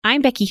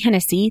I'm Becky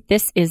Hennessy.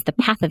 This is The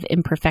Path of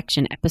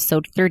Imperfection,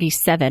 episode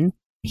 37,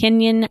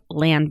 Opinion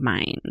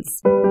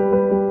Landmines.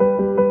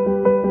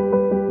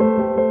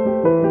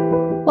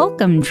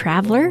 Welcome,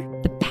 traveler.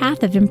 The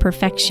Path of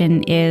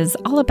Imperfection is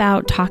all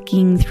about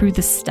talking through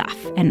the stuff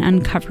and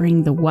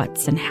uncovering the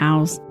whats and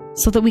hows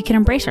so that we can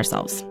embrace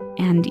ourselves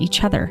and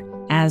each other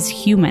as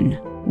human,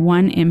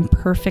 one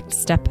imperfect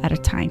step at a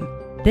time.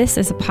 This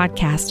is a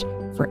podcast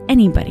for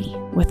anybody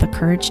with the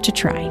courage to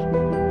try.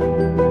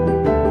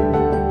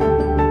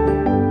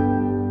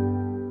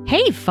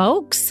 Hey,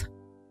 folks.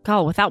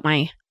 God, without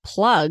my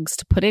plugs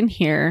to put in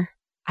here,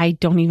 I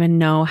don't even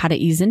know how to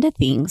ease into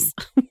things.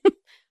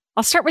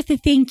 I'll start with a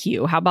thank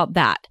you. How about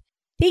that?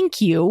 Thank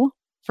you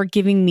for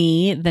giving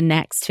me the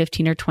next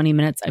 15 or 20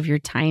 minutes of your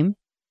time.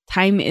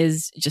 Time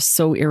is just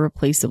so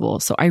irreplaceable.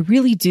 So I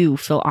really do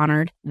feel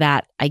honored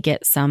that I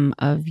get some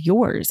of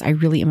yours. I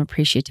really am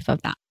appreciative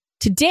of that.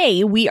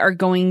 Today, we are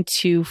going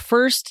to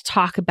first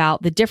talk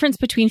about the difference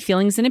between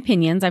feelings and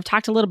opinions. I've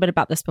talked a little bit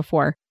about this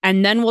before.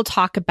 And then we'll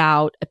talk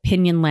about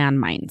opinion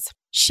landmines.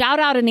 Shout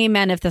out and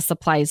amen if this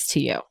applies to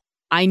you.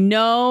 I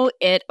know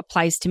it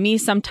applies to me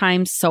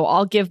sometimes, so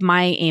I'll give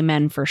my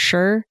amen for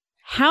sure.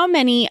 How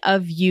many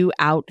of you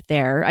out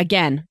there,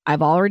 again,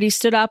 I've already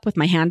stood up with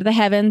my hand to the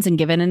heavens and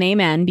given an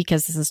amen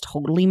because this is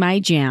totally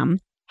my jam.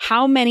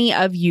 How many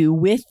of you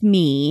with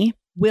me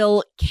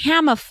will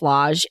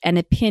camouflage an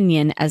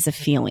opinion as a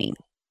feeling?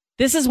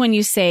 This is when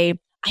you say,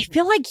 I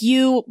feel like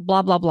you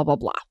blah, blah, blah, blah,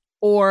 blah.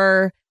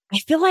 Or I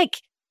feel like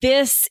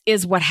this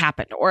is what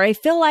happened. Or I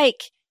feel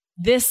like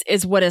this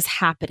is what is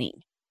happening.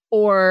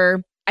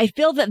 Or I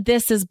feel that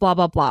this is blah,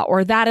 blah, blah,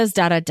 or that is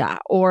da, da, da,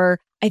 or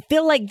I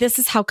feel like this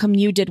is how come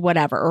you did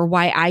whatever, or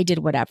why I did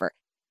whatever.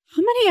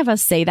 How many of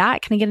us say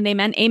that? Can I get an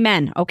amen?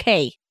 Amen.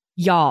 Okay.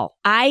 Y'all,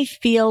 I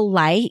feel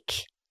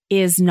like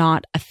is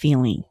not a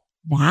feeling.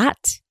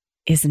 That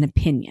is an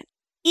opinion.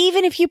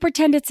 Even if you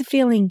pretend it's a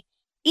feeling,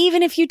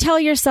 even if you tell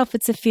yourself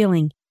it's a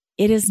feeling,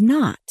 it is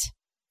not.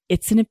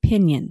 It's an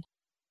opinion.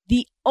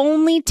 The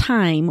only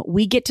time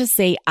we get to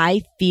say,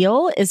 I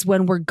feel, is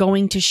when we're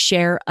going to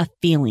share a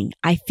feeling.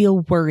 I feel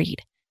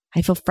worried.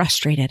 I feel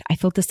frustrated. I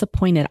feel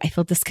disappointed. I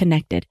feel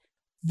disconnected.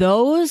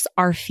 Those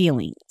are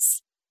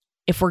feelings.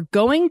 If we're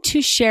going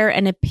to share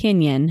an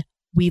opinion,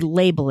 we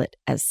label it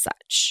as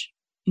such.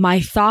 My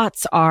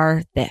thoughts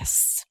are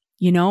this.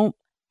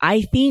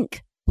 I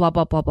think blah,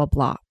 blah, blah, blah,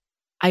 blah.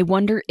 I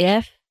wonder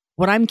if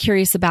what I'm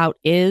curious about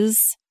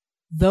is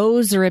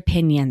those are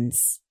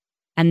opinions.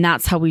 And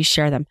that's how we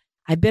share them.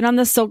 I've been on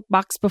the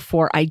soapbox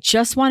before. I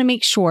just want to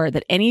make sure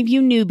that any of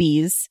you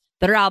newbies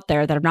that are out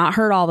there that have not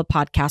heard all the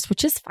podcasts,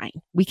 which is fine,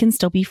 we can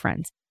still be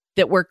friends,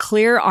 that we're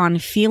clear on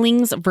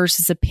feelings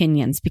versus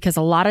opinions. Because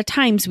a lot of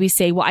times we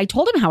say, well, I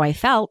told him how I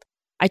felt.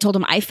 I told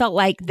him I felt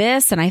like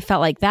this and I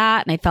felt like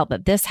that and I felt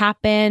that this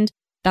happened.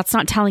 That's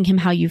not telling him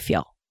how you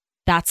feel.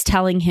 That's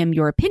telling him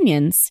your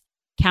opinions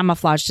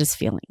camouflaged as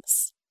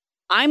feelings.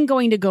 I'm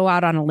going to go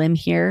out on a limb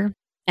here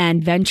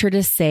and venture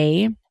to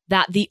say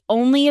that the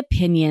only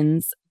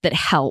opinions that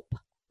help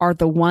are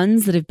the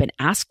ones that have been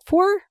asked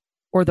for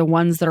or the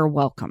ones that are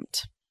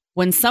welcomed.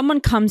 When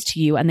someone comes to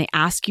you and they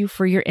ask you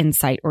for your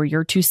insight or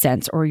your 2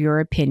 cents or your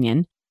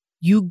opinion,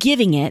 you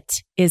giving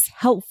it is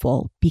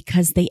helpful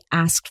because they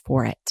asked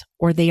for it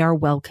or they are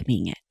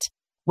welcoming it.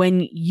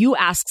 When you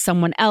ask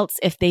someone else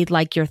if they'd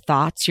like your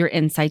thoughts, your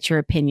insights, your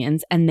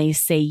opinions, and they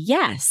say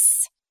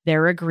yes,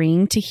 they're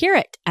agreeing to hear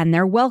it and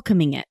they're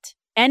welcoming it.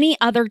 Any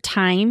other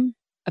time,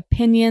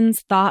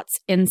 opinions, thoughts,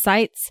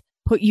 insights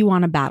put you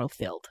on a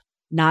battlefield.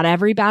 Not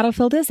every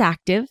battlefield is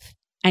active,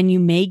 and you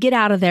may get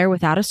out of there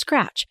without a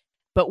scratch.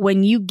 But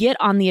when you get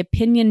on the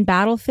opinion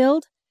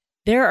battlefield,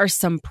 there are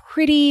some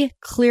pretty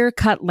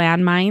clear-cut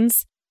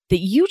landmines that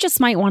you just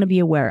might want to be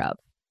aware of.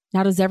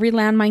 Now, does every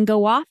landmine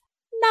go off?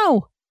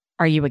 No.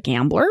 Are you a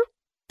gambler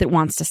that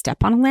wants to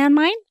step on a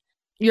landmine?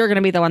 You're going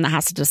to be the one that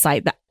has to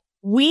decide that.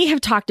 We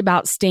have talked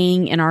about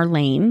staying in our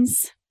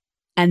lanes,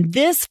 and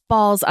this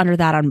falls under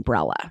that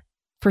umbrella.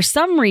 For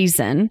some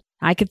reason,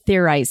 I could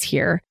theorize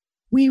here,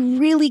 we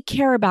really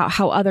care about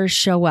how others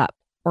show up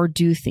or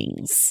do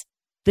things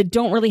that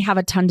don't really have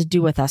a ton to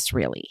do with us,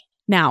 really.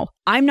 Now,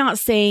 I'm not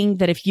saying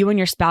that if you and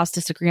your spouse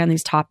disagree on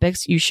these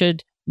topics, you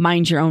should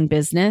mind your own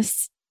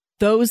business.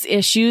 Those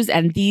issues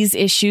and these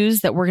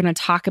issues that we're going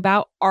to talk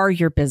about are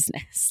your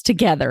business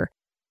together.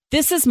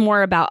 This is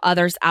more about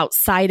others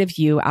outside of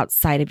you,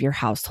 outside of your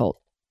household.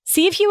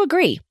 See if you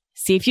agree.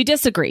 See if you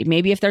disagree.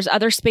 Maybe if there's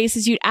other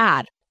spaces you'd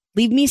add.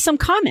 Leave me some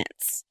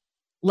comments.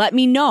 Let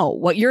me know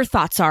what your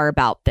thoughts are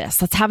about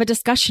this. Let's have a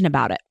discussion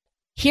about it.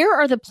 Here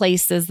are the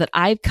places that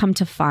I've come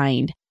to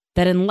find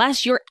that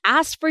unless you're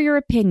asked for your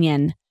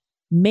opinion,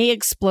 may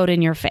explode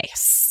in your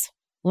face.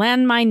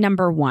 Landmine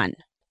number 1,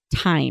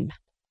 time.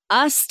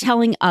 Us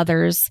telling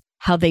others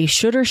how they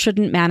should or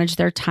shouldn't manage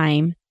their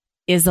time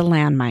is a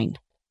landmine.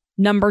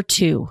 Number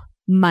 2,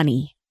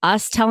 money.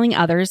 Us telling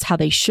others how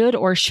they should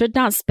or should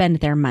not spend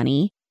their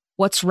money,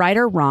 what's right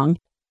or wrong,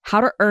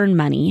 how to earn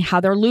money, how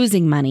they're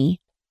losing money,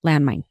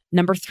 landmine.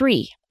 Number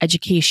 3,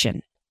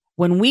 education.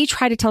 When we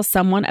try to tell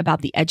someone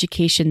about the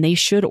education they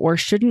should or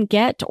shouldn't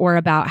get, or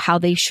about how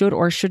they should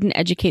or shouldn't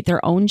educate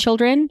their own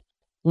children,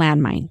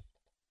 landmine.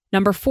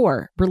 Number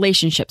 4,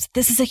 relationships.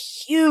 This is a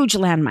huge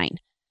landmine.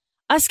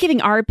 Us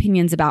giving our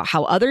opinions about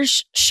how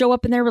others show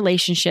up in their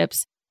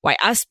relationships, why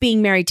us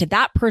being married to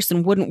that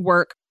person wouldn't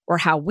work, or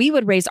how we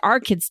would raise our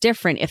kids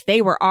different if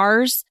they were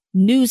ours.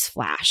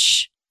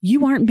 Newsflash.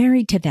 You aren't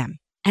married to them,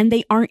 and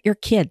they aren't your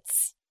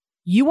kids.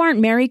 You aren't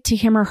married to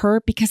him or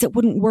her because it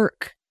wouldn't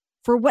work.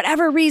 For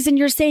whatever reason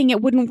you're saying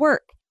it wouldn't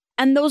work.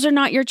 And those are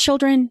not your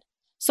children.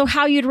 So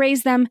how you'd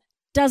raise them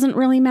doesn't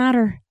really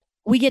matter.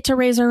 We get to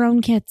raise our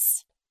own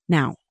kids.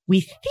 Now,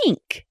 we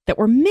think that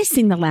we're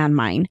missing the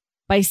landmine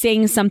by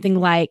saying something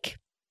like,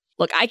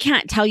 look, I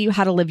can't tell you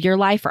how to live your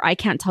life, or I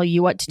can't tell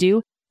you what to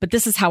do, but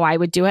this is how I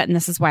would do it, and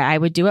this is why I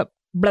would do it,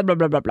 blah, blah,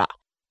 blah, blah, blah.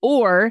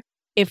 Or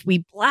if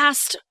we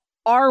blast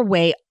our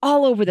way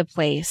all over the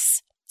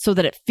place so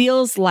that it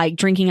feels like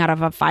drinking out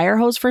of a fire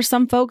hose for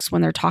some folks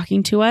when they're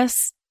talking to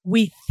us,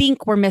 we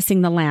think we're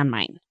missing the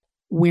landmine.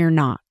 We're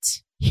not.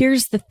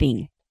 Here's the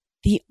thing.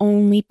 The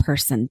only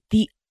person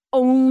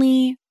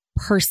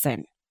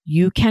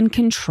you can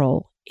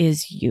control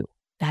is you.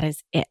 That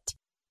is it.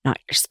 Not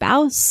your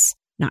spouse,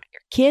 not your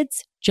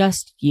kids,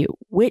 just you,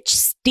 which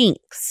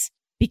stinks,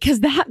 because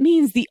that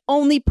means the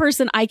only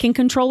person I can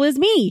control is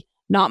me,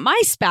 not my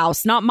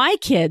spouse, not my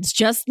kids,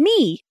 just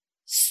me.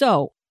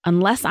 So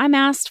unless I'm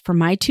asked for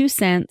my 2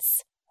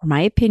 cents or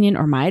my opinion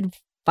or my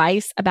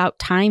advice about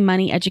time,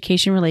 money,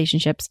 education,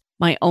 relationships,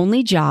 my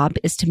only job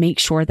is to make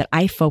sure that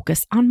I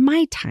focus on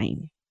my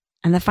time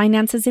and the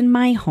finances in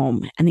my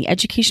home and the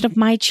education of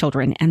my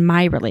children and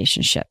my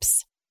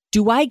relationships.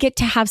 Do I get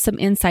to have some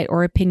insight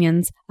or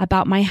opinions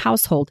about my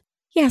household?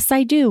 Yes,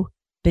 I do.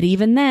 But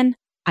even then,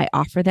 I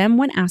offer them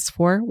when asked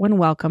for, when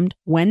welcomed,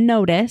 when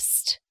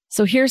noticed.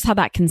 So here's how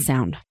that can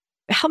sound.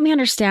 Help me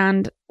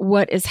understand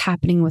what is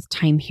happening with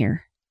time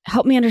here.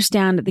 Help me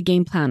understand the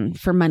game plan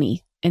for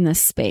money in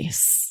this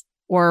space.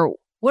 Or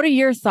what are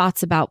your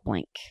thoughts about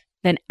blank?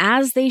 Then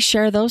as they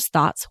share those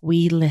thoughts,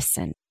 we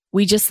listen.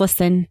 We just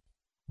listen.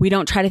 We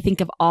don't try to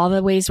think of all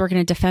the ways we're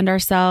going to defend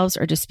ourselves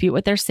or dispute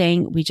what they're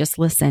saying. We just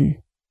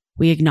listen.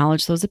 We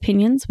acknowledge those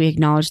opinions. We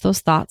acknowledge those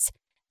thoughts.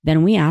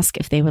 Then we ask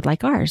if they would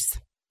like ours.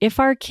 If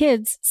our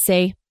kids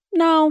say,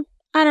 no,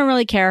 I don't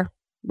really care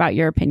about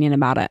your opinion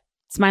about it.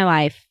 It's my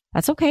life.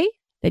 That's okay.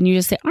 Then you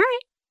just say, all right,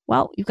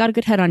 well, you've got a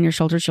good head on your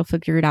shoulders. You'll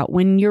figure it out.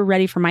 When you're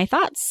ready for my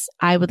thoughts,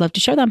 I would love to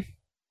share them.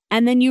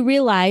 And then you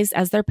realize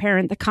as their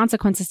parent, the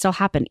consequences still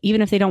happen.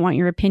 Even if they don't want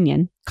your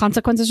opinion,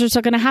 consequences are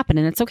still going to happen.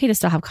 And it's okay to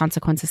still have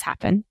consequences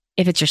happen.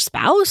 If it's your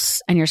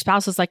spouse and your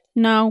spouse is like,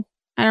 no,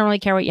 I don't really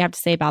care what you have to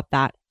say about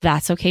that,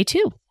 that's okay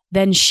too.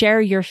 Then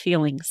share your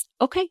feelings.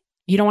 Okay.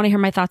 You don't want to hear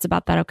my thoughts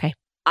about that. Okay.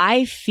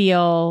 I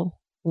feel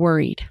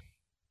worried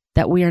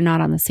that we are not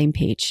on the same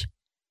page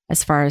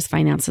as far as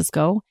finances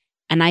go.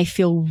 And I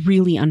feel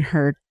really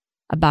unheard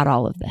about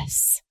all of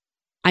this.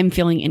 I'm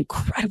feeling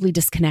incredibly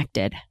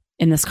disconnected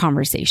in this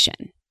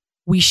conversation.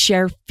 We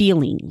share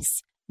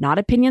feelings, not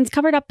opinions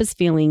covered up as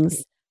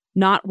feelings,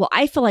 not, well,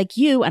 I feel like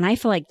you and I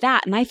feel like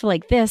that and I feel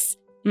like this.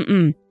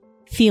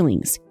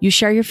 Feelings. You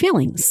share your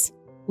feelings.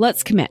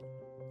 Let's commit.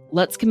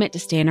 Let's commit to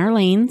stay in our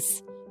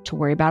lanes, to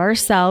worry about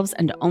ourselves,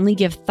 and to only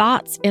give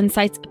thoughts,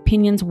 insights,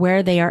 opinions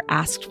where they are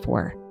asked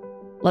for.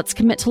 Let's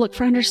commit to look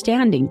for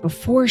understanding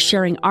before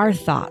sharing our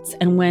thoughts.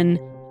 And when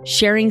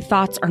sharing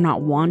thoughts are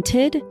not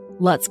wanted,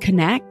 let's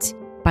connect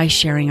by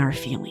sharing our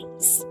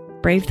feelings.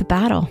 Brave the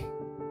battle.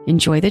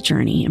 Enjoy the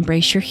journey.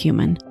 Embrace your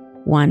human,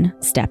 one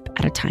step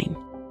at a time.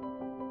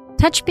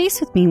 Touch base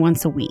with me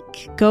once a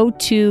week. Go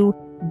to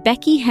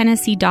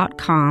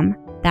BeckyHennessy.com.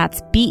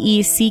 That's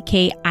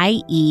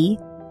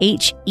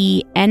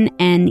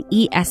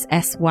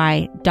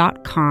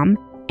BeckyHennessy.com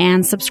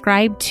and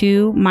subscribe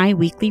to my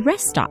weekly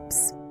rest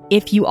stops.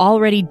 If you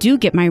already do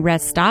get my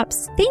rest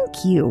stops,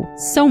 thank you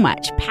so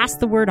much. Pass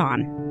the word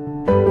on.